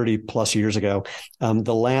 30 plus years ago.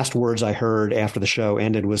 The last words I heard after the show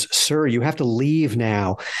ended was, "Sir, you have to leave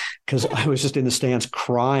now." Because I was just in the stands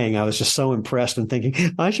crying. I was just so impressed and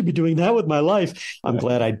thinking, I should be doing that with my life. I'm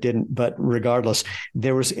glad I didn't. But regardless,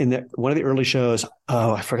 there was one of the early shows,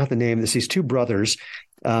 oh, I forgot the name. There's these two brothers.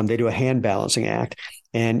 They do a hand balancing act.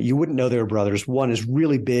 And you wouldn't know they were brothers. One is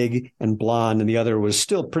really big and blonde, and the other was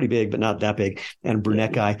still pretty big, but not that big, and a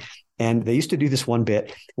brunette guy. And they used to do this one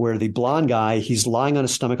bit where the blonde guy, he's lying on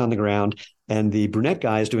his stomach on the ground, and the brunette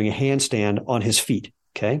guy is doing a handstand on his feet.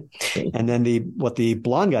 Okay. And then what the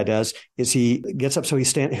blonde guy does is he gets up, so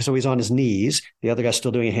he's on his knees. The other guy's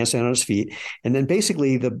still doing a handstand on his feet. And then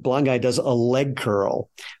basically the blonde guy does a leg curl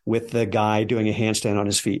with the guy doing a handstand on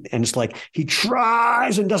his feet. And it's like he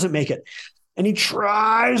tries and doesn't make it. And he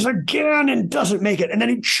tries again and doesn't make it. And then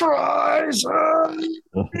he tries and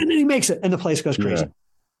then he makes it. And the place goes crazy.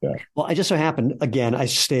 Yeah. Well, I just so happened, again, I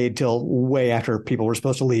stayed till way after people were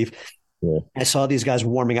supposed to leave. Yeah. I saw these guys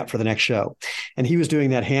warming up for the next show. And he was doing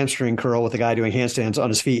that hamstring curl with the guy doing handstands on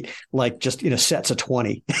his feet, like just, sets of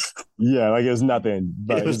 20. Yeah, like it was nothing,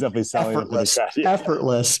 but it was definitely selling effortless. It for the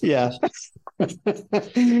effortless. Yeah.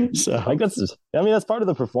 So I guess that's part of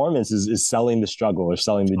the performance is selling the struggle or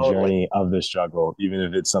selling the journey of the struggle, even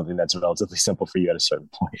if it's something that's relatively simple for you at a certain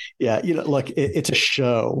point. Yeah, look, it's a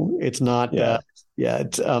show. It's not.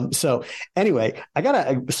 So anyway,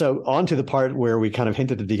 so on to the part where we kind of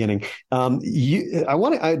hinted at the beginning.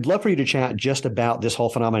 I'd love for you to chat just about this whole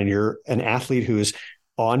phenomenon. You're an athlete who is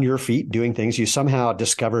on your feet doing things. You somehow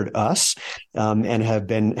discovered us and have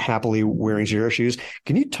been happily wearing zero shoes.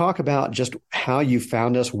 Can you talk about just how you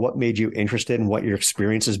found us, what made you interested, and what your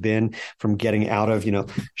experience has been from getting out of,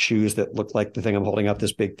 shoes that look like the thing I'm holding up,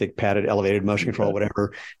 this big, thick, padded, elevated motion control,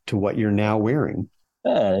 whatever, to what you're now wearing?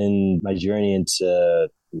 And my journey into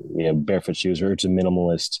barefoot shoes or to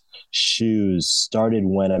minimalist shoes started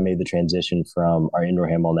when I made the transition from our indoor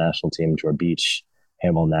handball national team to our beach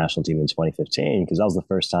handball national team in 2015, because that was the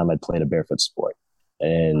first time I'd played a barefoot sport,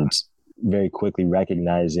 and very quickly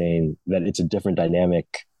recognizing that it's a different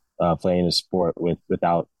dynamic playing a sport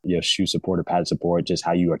without shoe support or pad support, just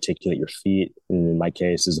how you articulate your feet. And in my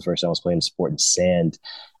case, this is the first time I was playing a sport in sand,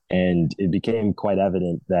 and it became quite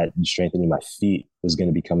evident that strengthening my feet was going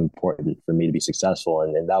to become important for me to be successful.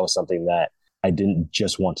 And that was something that I didn't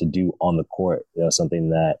just want to do on the court, something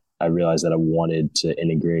that I realized that I wanted to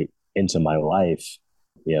integrate into my life,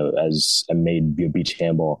 as I made beach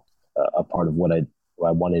handball a part of what I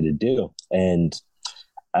wanted to do. And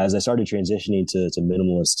as I started transitioning to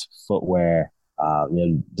minimalist footwear,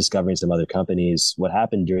 discovering some other companies, what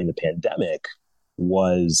happened during the pandemic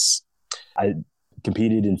was I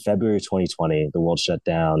competed in February 2020. The world shut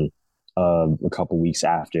down a couple weeks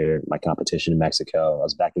after my competition in Mexico. I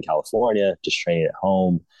was back in California, just training at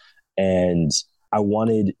home. And I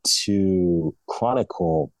wanted to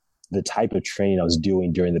chronicle the type of training I was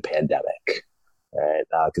doing during the pandemic, right?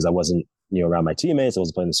 Because I wasn't, around my teammates, I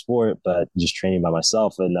wasn't playing the sport, but just training by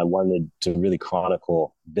myself. And I wanted to really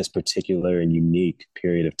chronicle this particular and unique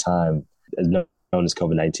period of time known as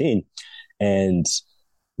COVID-19. And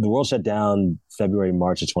the world shut down February,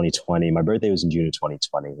 March of 2020. My birthday was in June of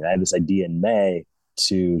 2020. And I had this idea in May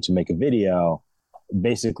to make a video,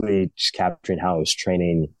 basically just capturing how I was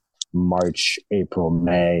training March, April,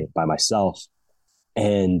 May by myself.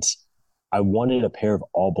 And I wanted a pair of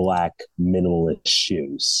all black minimalist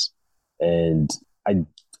shoes. And I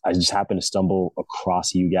just happened to stumble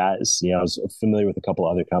across you guys. I was familiar with a couple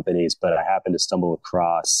of other companies, but I happened to stumble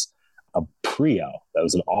across a Prio that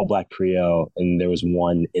was an all black Prio. And there was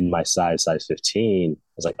one in my size 15.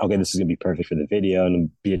 was like, okay, this is going to be perfect for the video and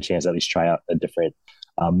be a chance to at least try out a different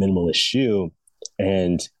minimalist shoe.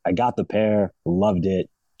 And I got the pair, loved it,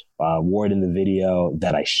 wore it in the video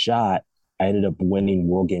that I shot. I ended up winning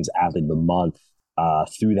World Games Athlete of the Month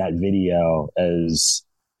through that video as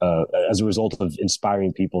a result of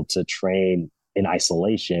inspiring people to train in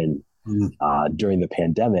isolation during the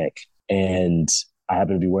pandemic. And I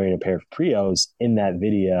happened to be wearing a pair of Prios in that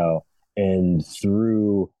video. And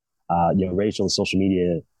through, Rachel, on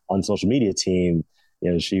the social media team,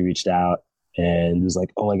 she reached out and was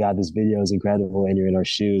like, oh my God, this video is incredible. And you're in our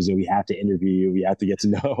shoes and we have to interview you. We have to get to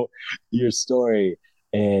know your story.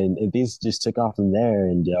 And things just took off from there,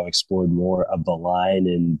 and explored more of the line.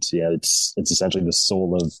 And it's essentially the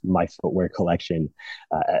soul of my footwear collection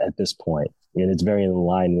at this point. And it's very in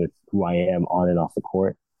line with who I am on and off the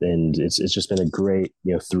court. And it's just been a great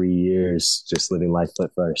 3 years just living life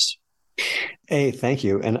foot first. Hey, thank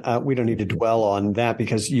you. And we don't need to dwell on that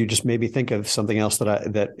because you just made me think of something else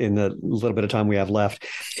that in the little bit of time we have left.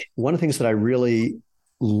 One of the things that I really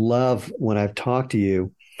love when I've talked to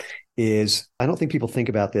you is, I don't think people think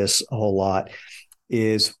about this a whole lot,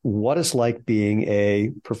 is what it's like being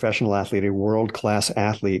a professional athlete, a world-class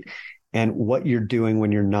athlete, and what you're doing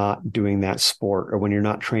when you're not doing that sport or when you're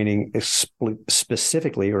not training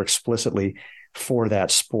specifically or explicitly for that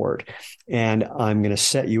sport. And I'm going to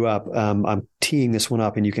set you up. I'm teeing this one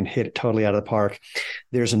up and you can hit it totally out of the park.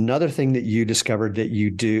 There's another thing that you discovered that you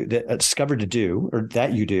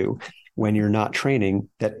do when you're not training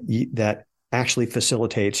that actually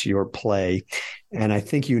facilitates your play. And I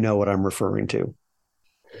think you know what I'm referring to.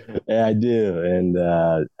 Yeah, I do. And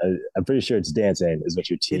I'm pretty sure it's dancing is what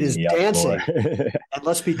you're teasing me up for. It is dancing. And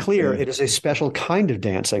let's be clear, it is a special kind of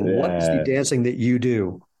dancing. Yeah. What is the dancing that you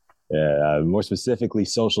do? More specifically,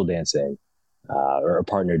 social dancing or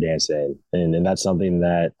partner dancing. And that's something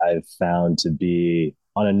that I've found to be,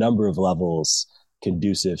 on a number of levels,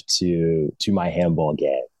 conducive to my handball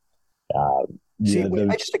game.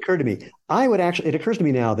 It just occurred to me. It occurs to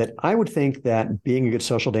me now that I would think that being a good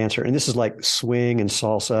social dancer, and this is like swing and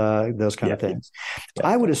salsa, those kind of things. Yeah.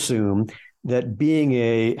 I would assume that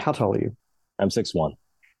how tall are you? I'm 6'1".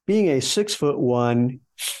 Being a 6'1",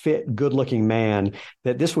 fit, good-looking man,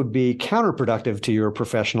 that this would be counterproductive to your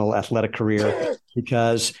professional athletic career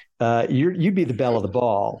because you'd be the belle of the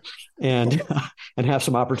ball and have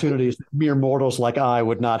some opportunities that mere mortals like I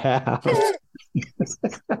would not have.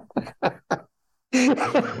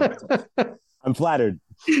 I'm flattered.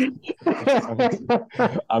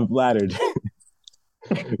 I'm flattered.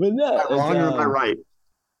 But no, am I wrong or am I right?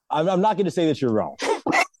 I'm not going to say that you're wrong.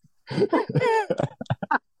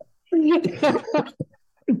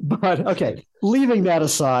 But okay, leaving that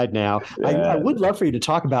aside now, I would love for you to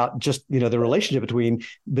talk about just the relationship between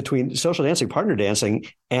social dancing, partner dancing,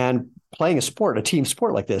 and playing a team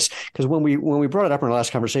sport like this. Because when we brought it up in our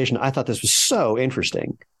last conversation, I thought this was so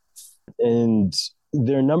interesting. And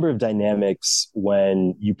there are a number of dynamics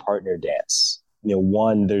when you partner dance.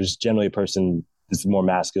 One, there's generally a person that's the more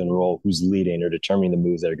masculine role who's leading or determining the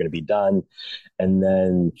moves that are going to be done. And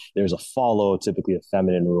then there's a follow, typically a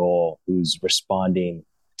feminine role, who's responding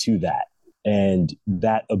to that. And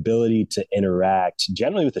that ability to interact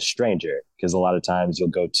generally with a stranger, because a lot of times you'll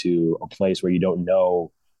go to a place where you don't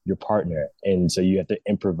know your partner. And so you have to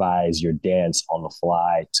improvise your dance on the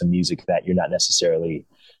fly to music that you're not necessarily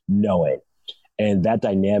knowing. And that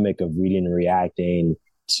dynamic of reading and reacting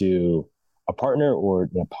to a partner or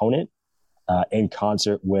an opponent in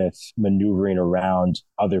concert with maneuvering around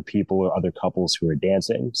other people or other couples who are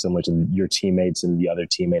dancing, similar to your teammates and the other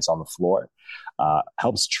teammates on the floor,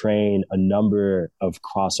 helps train a number of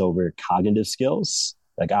crossover cognitive skills.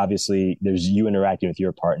 Like obviously there's you interacting with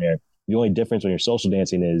your partner. The only difference when you're social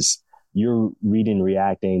dancing is you're reading and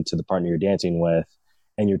reacting to the partner you're dancing with,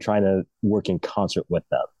 and you're trying to work in concert with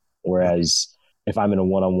them. Whereas if I'm in a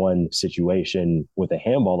one-on-one situation with a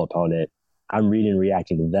handball opponent, I'm reading and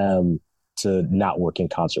reacting to them to not work in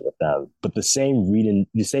concert with them. But the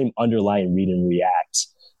same underlying read and react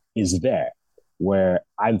is there, where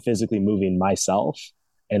I'm physically moving myself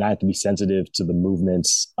and I have to be sensitive to the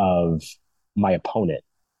movements of my opponent.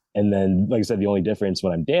 And then, like I said, the only difference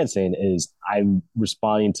when I'm dancing is I'm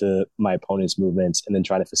responding to my opponent's movements and then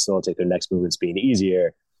trying to facilitate their next movements being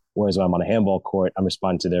easier. Whereas when I'm on a handball court, I'm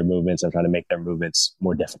responding to their movements. I'm trying to make their movements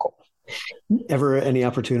more difficult. Ever any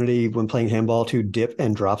opportunity when playing handball to dip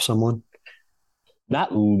and drop someone?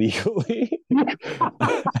 Not legally.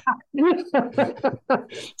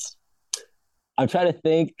 I'm trying to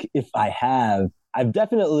think if I have. I've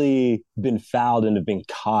definitely been fouled and have been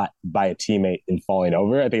caught by a teammate in falling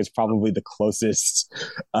over. I think it's probably the closest.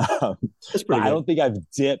 I don't think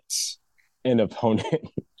I've dipped an opponent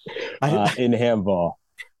I, in handball.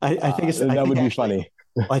 I think it's, I That think would be actually, funny.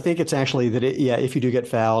 I think it's actually that if you do get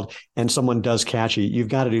fouled and someone does catch you, you've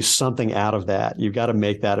got to do something out of that. You've got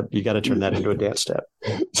to you got to turn that into a dance step.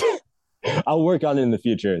 I'll work on it in the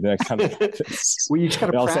future. The next time it happens, Well, you just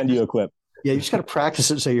got to I'll practice. send you a clip. Yeah, you just got to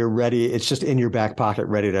practice it so you're ready. It's just in your back pocket,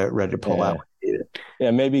 ready to pull Yeah. out.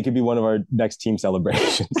 Yeah, maybe it could be one of our next team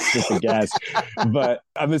celebrations with the guys. But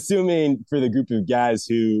I'm assuming for the group of guys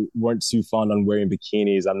who weren't too fond on wearing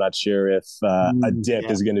bikinis, I'm not sure if a dip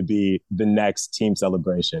is going to be the next team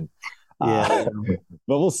celebration. Yeah,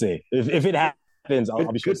 but we'll see. If it happens,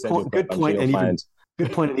 I'll be sure to send you a clip. good point, I'm sure and you'll find.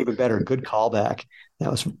 good point, and even better, good callback. That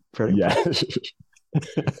was very Yeah.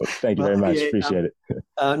 Thank you well, very much. yeah, Appreciate it.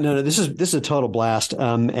 no, this is a total blast.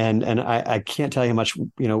 And I can't tell you how much,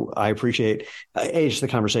 I appreciate A, just the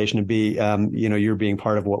conversation, and B, you're being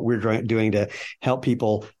part of what we're doing to help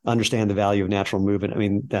people understand the value of natural movement. I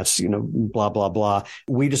mean, that's, blah, blah, blah.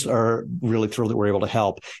 We just are really thrilled that we're able to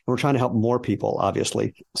help, and we're trying to help more people,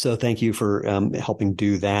 obviously. So thank you for helping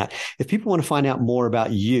do that. If people want to find out more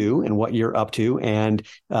about you and what you're up to and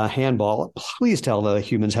handball, please tell the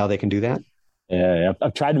humans how they can do that. Yeah,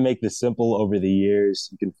 I've tried to make this simple over the years.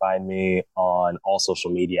 You can find me on all social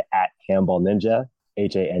media at Handball Ninja,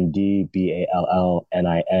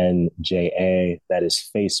 HANDBALLNINJA. That is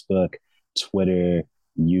Facebook, Twitter,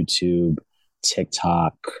 YouTube,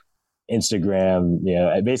 TikTok,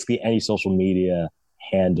 Instagram, basically any social media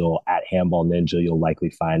handle at Handball Ninja, you'll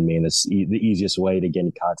likely find me. And that's the easiest way to get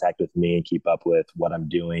in contact with me and keep up with what I'm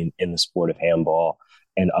doing in the sport of handball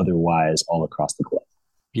and otherwise all across the globe.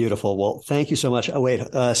 Beautiful. Well, thank you so much. Oh, wait.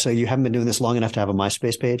 So you haven't been doing this long enough to have a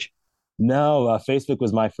MySpace page? No, Facebook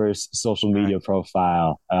was my first social media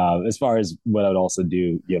profile. As far as what I would also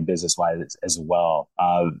do, business-wise as well.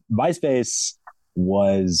 MySpace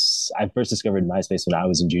I first discovered MySpace when I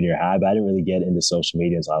was in junior high, but I didn't really get into social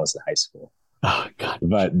media until I was in high school. Oh, God.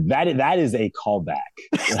 But that is a callback.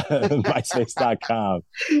 MySpace.com.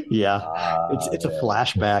 Yeah. It's a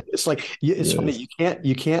flashback. It's like, it's funny.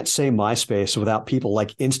 You can't say MySpace without people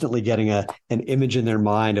like instantly getting an image in their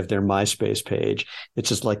mind of their MySpace page. It's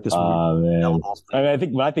just like this. Man. I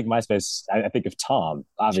think when I think MySpace, I think of Tom,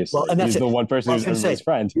 obviously. Well, and he's the one person who's everybody's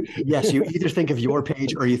friend. Yes. You either think of your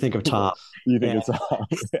page or you think of Tom. You think of Tom.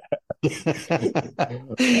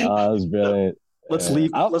 That was brilliant. Let's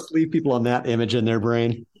leave people on that image in their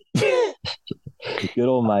brain. Good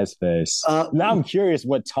old MySpace. Now I'm curious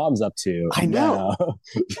what Tom's up to. I know.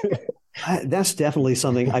 That's definitely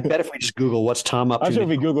something. I bet if we just Google what's Tom up to. I'm sure if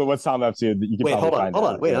we Google what's Tom up to, you can hold on.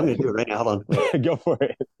 Wait, I'm going to do it right now. Hold on. Go for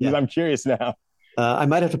it. Yeah. I'm curious now. I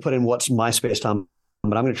might have to put in what's MySpace Tom,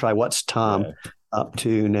 but I'm going to try what's Tom up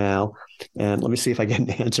to now. And let me see if I get an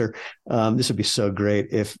answer. This would be so great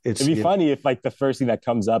if it's. It'd be funny if like the first thing that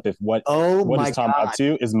comes up, what is Tom up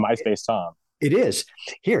to is MySpace Tom. It is.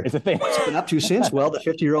 Here. It's a thing. What's been up to since? Well, the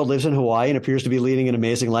 50-year-old lives in Hawaii and appears to be leading an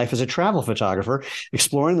amazing life as a travel photographer,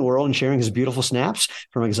 exploring the world and sharing his beautiful snaps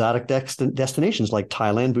from exotic destinations like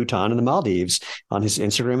Thailand, Bhutan, and the Maldives on his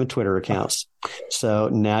Instagram and Twitter accounts. So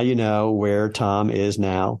now you know where Tom is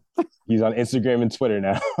now. He's on Instagram and Twitter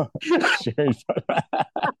now.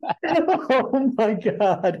 Oh my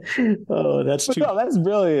God. Oh, that's that's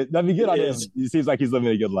brilliant. That'd be good on him. He seems like he's living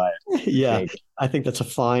a good life. Yeah. I think that's a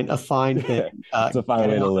fine thing. It's a fine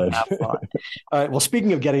way to live. All right. Well,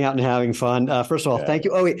 speaking of getting out and having fun, first of all, thank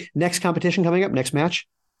you. Oh, wait, next competition coming up, next match?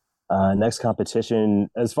 Next competition,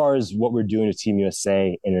 as far as what we're doing with Team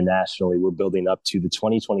USA internationally, we're building up to the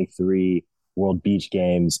 2023 World Beach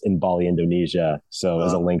Games in Bali, Indonesia. So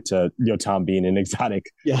as a link to Tom being an exotic.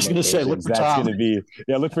 Yeah, I was going to say, look for Tom.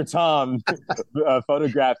 Look for Tom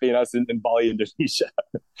photographing us in Bali, Indonesia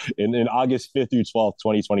in August 5th through 12th,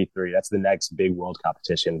 2023. That's the next big world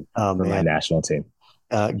competition for my national team.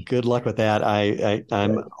 Good luck with that.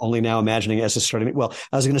 I'm only now imagining as it's starting. Well,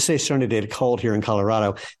 I was going to say starting to get cold here in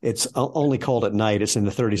Colorado. It's only cold at night. It's in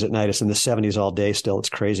the 30s at night. It's in the 70s all day still. It's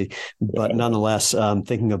crazy. But nonetheless,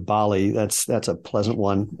 thinking of Bali, that's a pleasant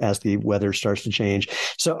one as the weather starts to change.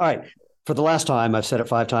 So, all right. For the last time, I've said it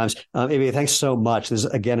 5 times. ABA, thanks so much. This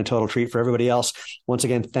is, again, a total treat for everybody else. Once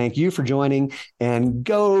again, thank you for joining. And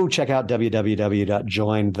go check out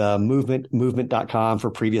www.jointhemovement.com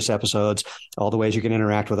for previous episodes, all the ways you can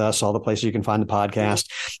interact with us, all the places you can find the podcast.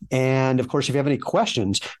 And, of course, if you have any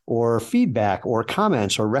questions or feedback or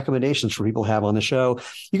comments or recommendations for people to have on the show,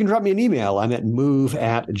 you can drop me an email. I'm at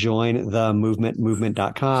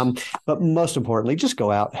move@jointhemovement.com. But most importantly, just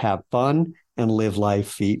go out, have fun, and live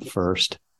life feet first.